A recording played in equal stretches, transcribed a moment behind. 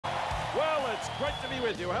It's great to be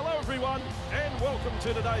with you. Hello, everyone, and welcome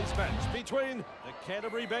to today's match between the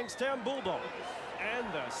Canterbury Bankstown Bulldogs and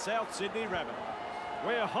the South Sydney Rabbitohs.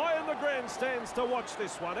 We're high in the grandstands to watch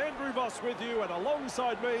this one. Andrew Voss with you, and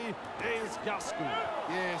alongside me is Gus Gould.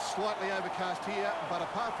 Yeah, slightly overcast here, but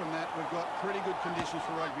apart from that, we've got pretty good conditions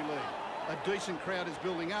for Rugby League. A decent crowd is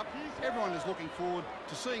building up. Everyone is looking forward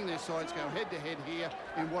to seeing their sides go head-to-head here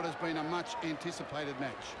in what has been a much-anticipated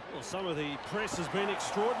match. Well, some of the press has been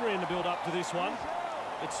extraordinary in the build-up to this one.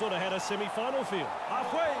 It sort of had a semi-final feel.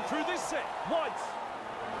 Halfway through this set, White.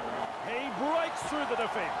 He breaks through the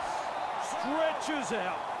defence. Stretches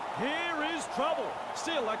out. Here is trouble.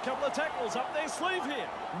 Still a couple of tackles up their sleeve here.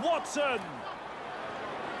 Watson.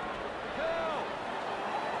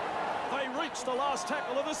 They reach the last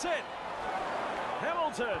tackle of the set.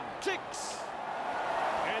 Hamilton kicks.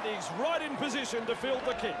 And he's right in position to field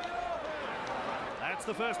the kick. That's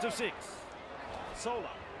the first of 6. Solo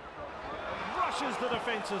rushes the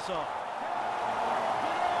defence aside.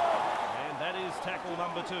 And that is tackle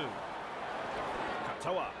number 2.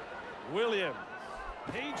 Katoa. Williams.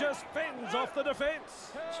 He just fends off the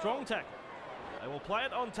defence. Strong tackle. They will play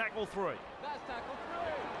it on tackle 3.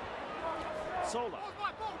 Solo.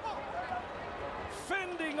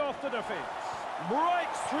 Fending off the defence.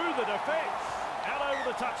 Breaks through the defence. Out over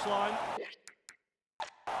the touchline.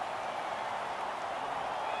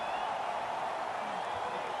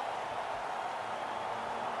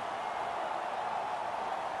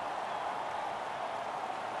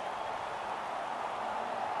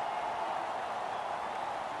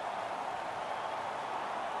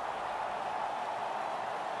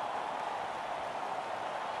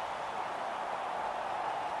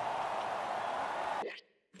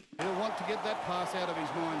 He'll want to get that pass out of his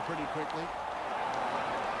mind pretty quickly.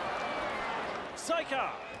 Saker.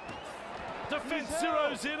 Defence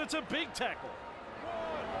zeroes in. It's a big tackle.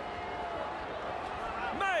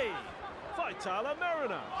 May. Faitala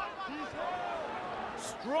Mariner.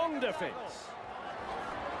 Strong defence.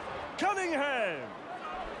 Cunningham.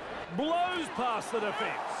 Blows past the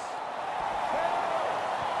defence.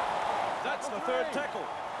 That's the third tackle.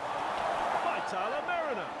 Faitala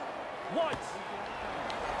Mariner. White.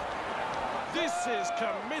 This is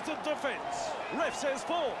committed defence. Ref says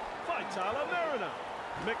 4. Faitala Mariner.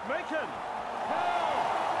 McMakin.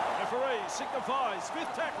 Referee signifies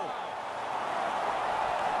 5th tackle.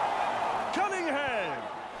 Cunningham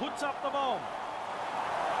puts up the bomb.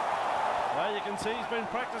 Well, you can see he's been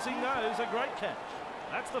practising those. A great catch.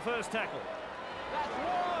 That's the first tackle. That's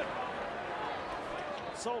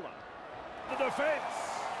 1. Solo. The defence.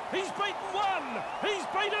 He's beaten 1. He's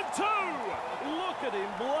beaten 2. Look at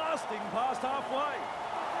him blasting past halfway.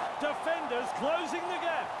 Defenders closing the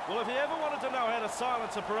gap. Well, if you ever wanted to know how to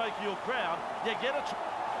silence a parochial crowd, you get a...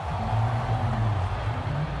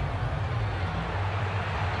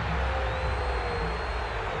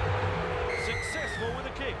 Successful with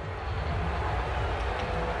a kick.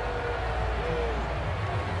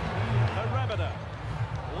 The Rabbitohs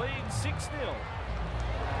lead 6-0.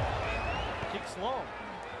 Kicks long.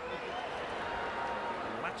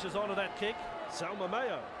 Latches onto that kick. Salma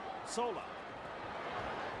Mayo. Sola.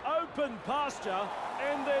 Open pasture,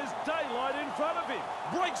 and there's daylight in front of him.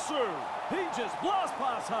 Breaks through. He just blasts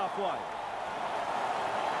past halfway.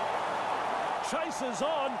 Chases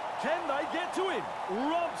on. Can they get to him?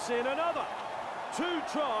 Romps in another. 2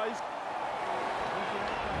 tries.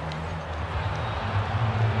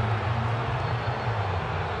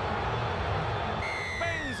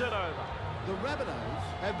 Bangs it over. The Rabbitohs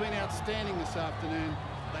have been outstanding this afternoon.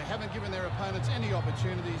 They haven't given their opponents any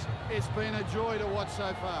opportunities. It's been a joy to watch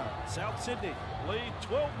so far. South Sydney lead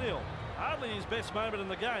 12-0. Hardly his best moment in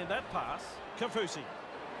the game, that pass. Kafusi.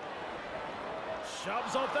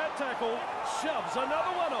 Shoves off that tackle. Shoves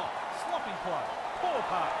another one off. Sloppy play. Poor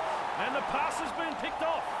pass. And the pass has been picked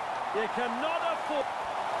off. You cannot afford...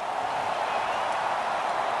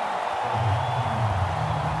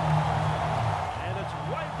 And it's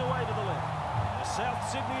waved away to the left. The South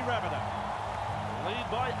Sydney Rabbitohs lead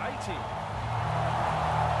by 18.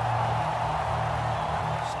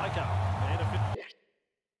 Saika. And a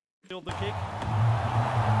field the kick.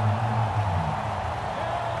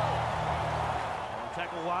 On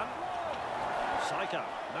tackle 1. Saika.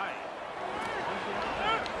 Nay.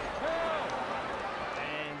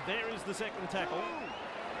 And there is the second tackle.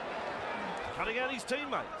 Cutting out his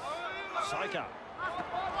teammates. Saika.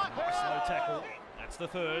 Slow tackle. That's the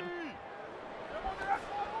third.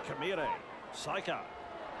 Kamire. Saika.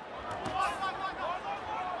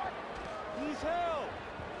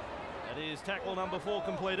 That is tackle number 4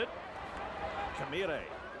 completed. Kamire.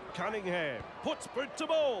 Cunningham puts boot to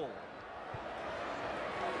ball.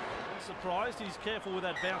 Surprised he's careful with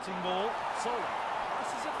that bouncing ball. Solo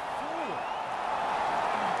passes it forward.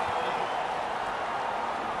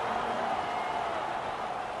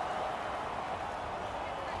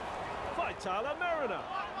 Faitala Mariner.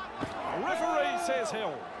 Referee says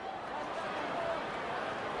held.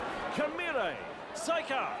 Kamire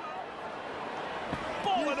Seika.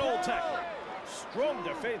 Ball and all tackle. Strong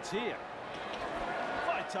defence here.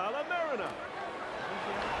 Faitala Mariner.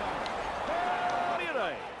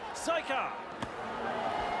 Kamire Seika.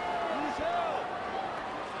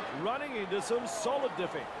 Running into some solid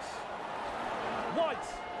defence. White.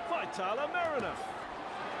 Faitala Mariner.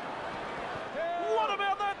 What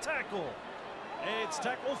about that tackle? It's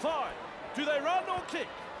tackle 5. Do they run or kick?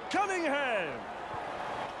 Cunningham.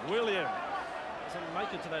 William doesn't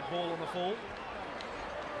make it to that ball on the fall.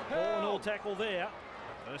 Ball and all tackle there.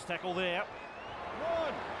 First tackle there.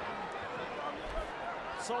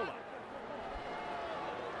 Solo.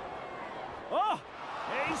 Oh,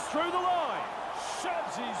 he's through the line.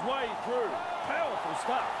 Shoves his way through. Powerful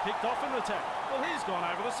stuff. Picked off in the tackle. Well, he's gone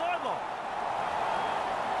over the sideline.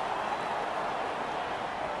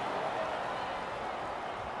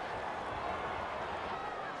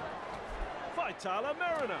 Faitala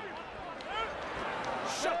Mariner.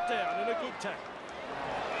 Shut down in a good tackle.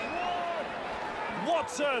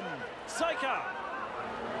 Watson. Seika.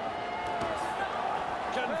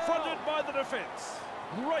 Confronted by the defence.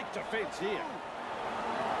 Great defence here.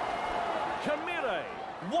 Kamire.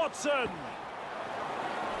 Watson.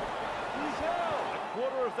 A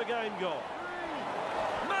quarter of the game gone.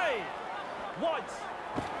 May. White.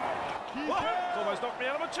 It's almost knocked me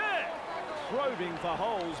out of a chair. Probing for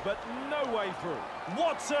holes, but no way through.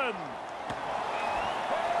 Watson.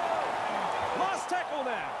 Last tackle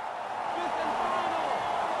now. Fifth and final.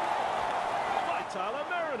 Faitala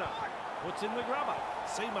Mariner puts in the grubber.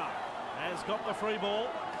 Seamark has got the free ball.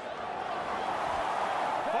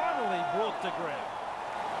 Finally brought to ground.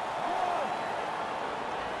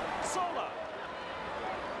 Sola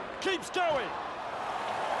keeps going.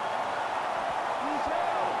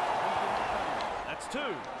 That's 2.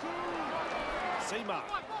 Seamark.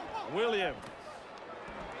 Williams.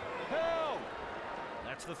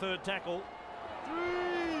 That's the 3rd tackle.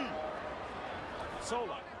 3.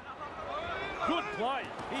 Solo. Good play.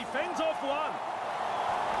 He fends off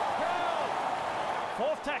 1.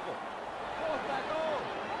 4th tackle.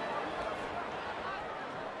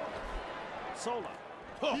 Solo.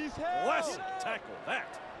 Classic tackle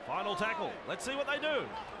that. Final tackle. Let's see what they do.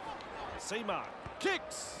 Seamark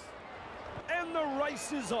kicks. And the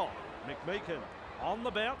race is on. McMeekin on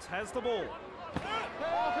the bounce, has the ball.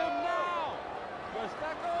 Off him now. First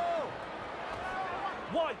tackle.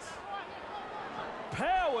 White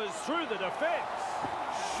powers through the defence,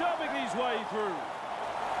 shoving his way through.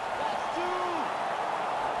 That's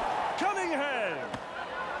 2. Cunningham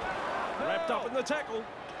wrapped up in the tackle,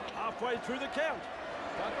 halfway through the count.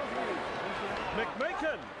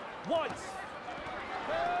 McMeekin. White.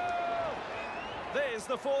 There's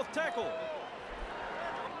the 4th tackle.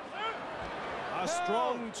 A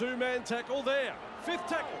strong 2-man tackle there. 5th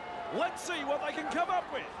tackle. Let's see what they can come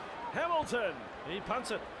up with. Hamilton. He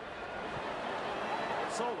punts it.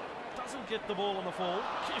 Solo doesn't get the ball on the fall.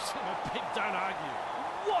 Gives him a big don't argue.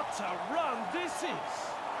 What a run this is.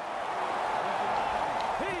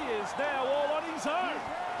 He is now all on his own.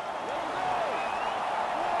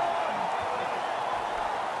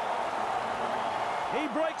 He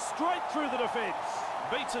breaks straight through the defence.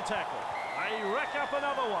 Beats a tackle. They rack up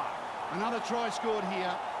another one. Another try scored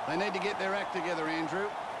here. They need to get their act together, Andrew.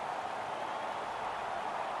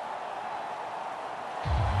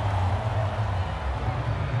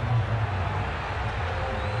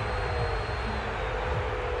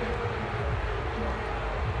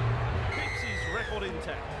 Keeps his record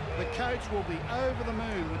intact. The coach will be over the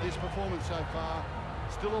moon with this performance so far.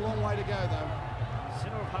 Still a long way to go, though.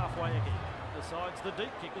 Centre of halfway again. Decides the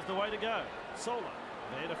deep kick is the way to go. Solo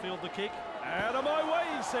there to field the kick. Out of my way,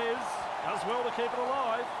 he says. Does well to keep it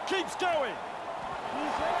alive. Keeps going.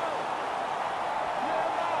 He's held. Yeah,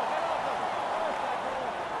 now, get off him.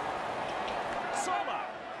 Solo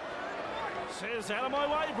says, out of my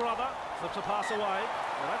way, brother. Flips a pass away.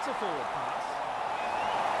 Well, that's a forward pass.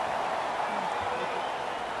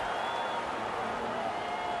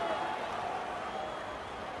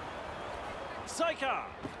 Seika.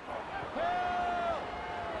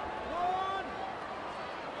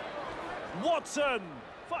 Watson.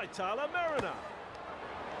 Faitala Mariner.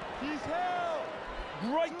 He's held.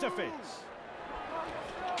 Great defence.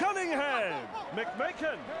 Cunningham.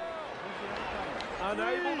 McMeekin.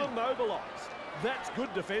 Unable to mobilise. That's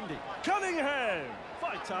good defending. Cunningham.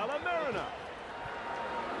 Faitala Mariner.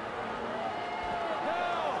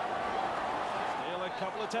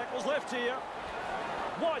 Couple of tackles left here.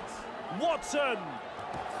 White, Watson.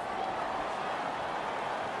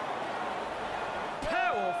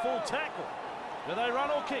 Powerful tackle. Do they run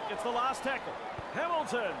or kick? It's the last tackle.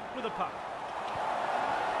 Hamilton with a punt.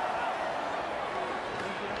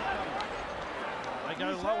 They go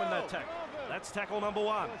low in that tackle. That's tackle number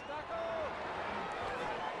 1.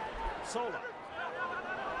 Solo.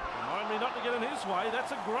 Remind me not to get in his way.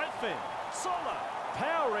 That's a great fin. Solo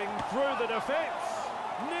powering through the defence.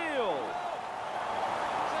 Neal.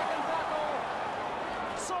 Second tackle.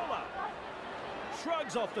 Solo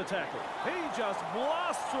shrugs off the tackle. He just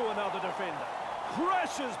blasts through another defender.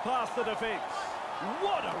 Crashes past the defence.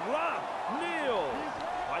 What a run. Neal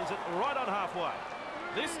plays it right on halfway.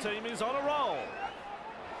 This team is on a roll.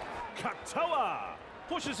 Katoa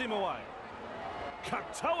pushes him away.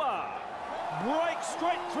 Katoa breaks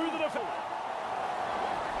straight through the defence.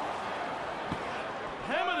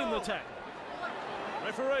 Hammered in the tackle.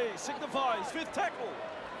 Referee signifies 5th tackle.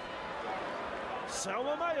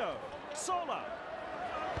 Salma Mayo. Sola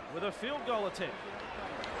with a field goal attempt.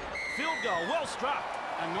 Field goal, well struck.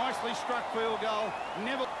 A nicely struck field goal.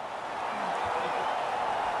 Never...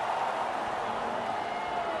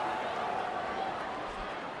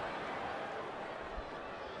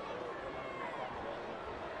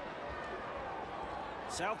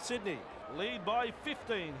 South Sydney lead by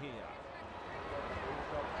 15 here.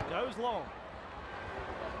 Goes long.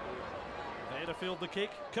 There to field the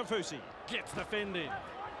kick. Kafusi gets the fend in.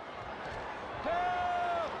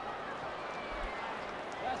 Help!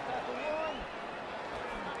 Last tackle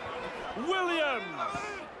 1. Williams!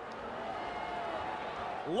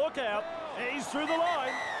 Look out, he's through the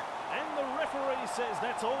line. And the referee says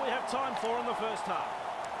that's all we have time for in the first half.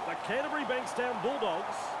 The Canterbury Bankstown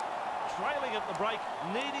Bulldogs trailing at the break,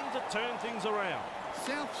 needing to turn things around.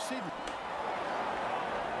 South Sydney.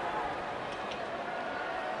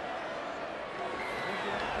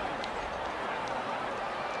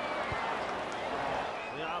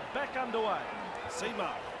 We are back underway.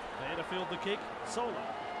 Seema there to field the kick. Sola.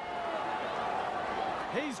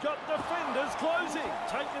 He's got defenders closing.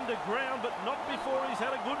 Taken to ground, but not before he's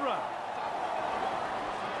had a good run.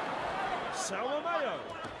 Salma Mayo.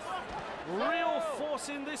 Real force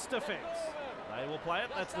in this defence. They will play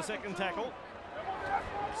it. That's the 2nd tackle.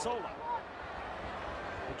 Sola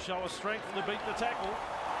would show a strength to beat the tackle.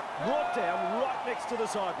 Brought down right next to the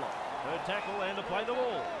sideline. 3rd tackle and to play the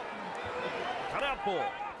ball. Cut out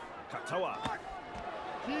ball. Katoa.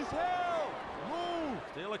 He's held. Move.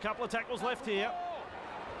 Still a couple of tackles left here.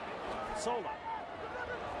 Sola.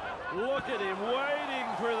 Look at him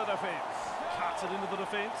wading through the defence. Cuts it into the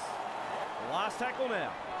defence. Last tackle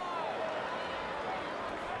now.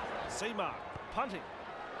 Seema punting.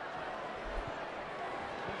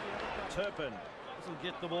 Turpin doesn't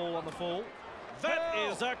get the ball on the full. That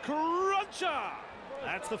is a cruncher.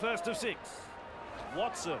 That's the first of 6.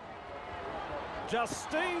 Watson just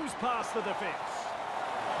steams past the defence.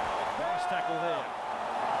 Nice tackle there.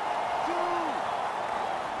 2.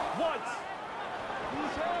 White.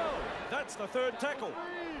 He's held. That's the 3rd tackle. 3.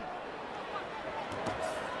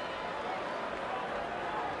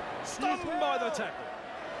 Stunned by the tackle.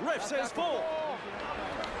 Ref says 4.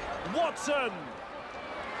 Watson.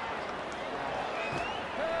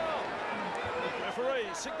 Help. Referee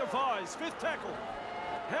signifies 5th tackle.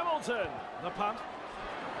 Hamilton, the punt.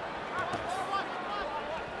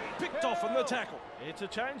 Picked off in the tackle. It's a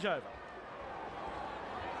changeover.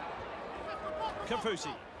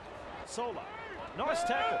 Kafusi. Sola. Nice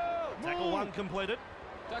tackle. Tackle 1 completed.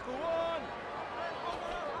 Tackle 1.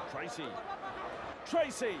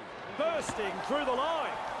 Tracy bursting through the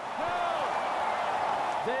line.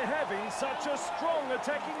 Help. They're having such a strong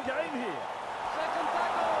attacking game here. 2nd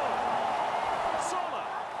tackle. Sola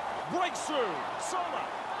breaks through. Sola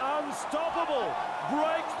unstoppable.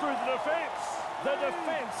 Breaks through the defence. The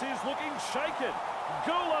defence is looking shaken.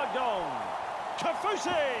 Goolagong.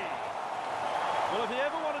 Kafusi. Well, if you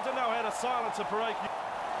ever wanted to know how to silence a parade...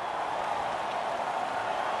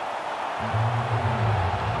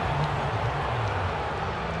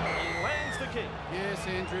 He lands the kick. Yes,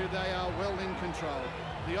 Andrew, they are well in control.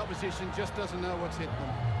 The opposition just doesn't know what's hit them.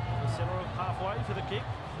 The centre of halfway for the kick.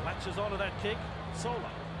 Latches onto that kick.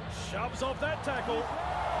 Sola shoves off that tackle.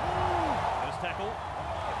 First tackle.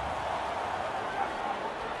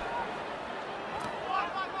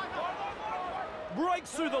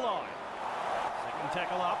 Breaks through the line. 2nd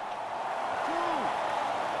tackle up. 2.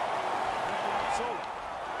 Sola.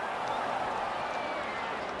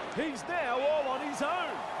 He's now all on his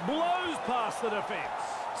own. Blows past the defence.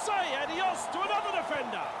 Say adios to another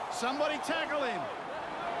defender. Somebody tackle him.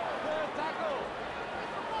 3rd tackle.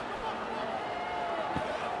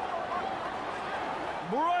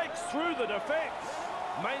 breaks through the defence,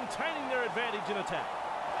 maintaining their advantage in attack.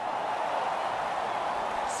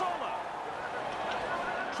 Solo.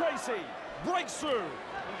 Tracy breaks through.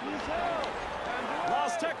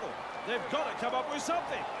 Last tackle. They've got to come up with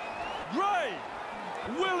something. Gray.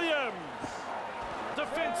 Williams.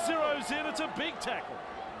 Defence zeroes in. It's a big tackle.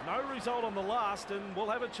 No result on the last, and we'll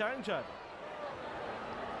have a changeover.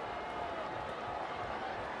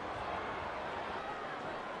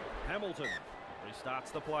 Hamilton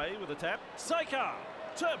restarts the play with a tap. Saker.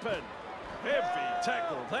 Turpin. Heavy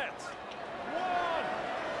tackle, that.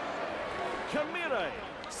 Kamire.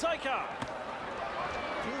 Saker.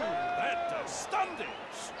 That does stunned him.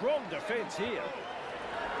 Strong defence here.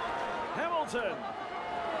 Hamilton.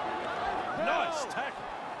 Nice tackle.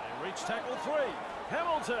 They reach tackle 3.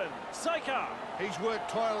 Hamilton. Saker. He's worked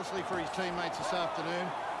tirelessly for his teammates this afternoon.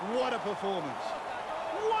 What a performance.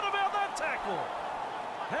 What about that tackle?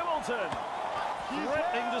 Hamilton.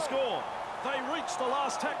 Threatening to score. They reach the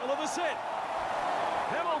last tackle of the set.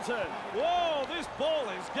 Hamilton. Whoa, this ball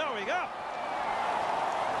is going up.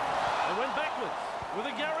 It went backwards with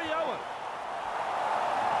a Gary Owen.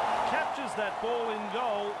 Captures that ball in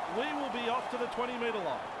goal. We will be off to the 20-metre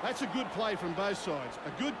line. That's a good play from both sides.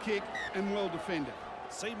 A good kick and well defended.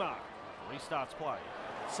 Seamark restarts play.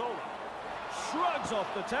 Solo shrugs off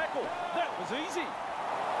the tackle. That was easy.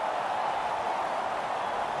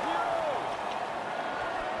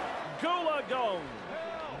 Gong.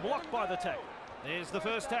 Blocked by the tackle. There's the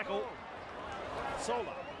first tackle.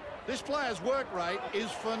 Solo. This player's work rate is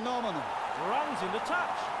phenomenal. Runs into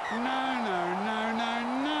touch.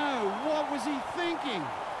 No. What was he thinking?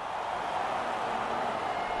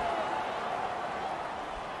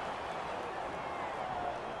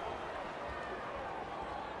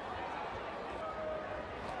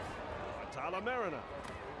 Tyler Mariner.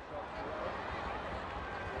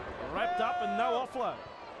 Wrapped up and no offload.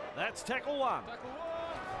 That's tackle 1.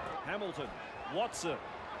 Hamilton. Watson.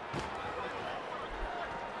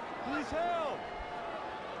 Please help.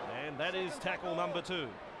 And that is tackle number 2.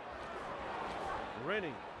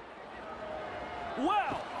 Rennie.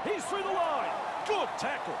 Wow! He's through the line. Good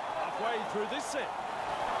tackle. Halfway through this set.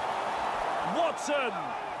 Watson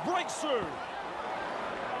breaks through.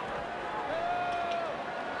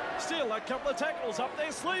 Still a couple of tackles up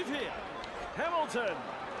their sleeve here. Hamilton.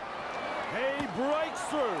 He breaks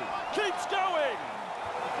through. Keeps going.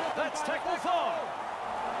 That's tackle 5.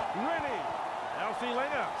 Rennie. Alfie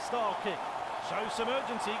Langer style kick. Shows some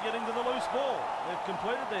urgency getting to the loose ball. They've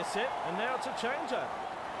completed their set and now it's a changeover.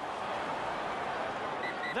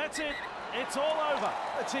 That's it. It's all over.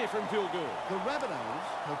 Let's hear from Phil Gould. The Rabbitohs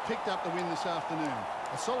have picked up the win this afternoon.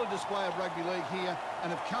 A solid display of rugby league here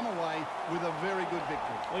and have come away with a very good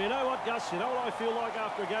victory. Well, you know what, Gus? You know what I feel like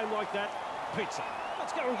after a game like that? Pizza.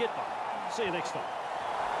 Let's go and get one. See you next time.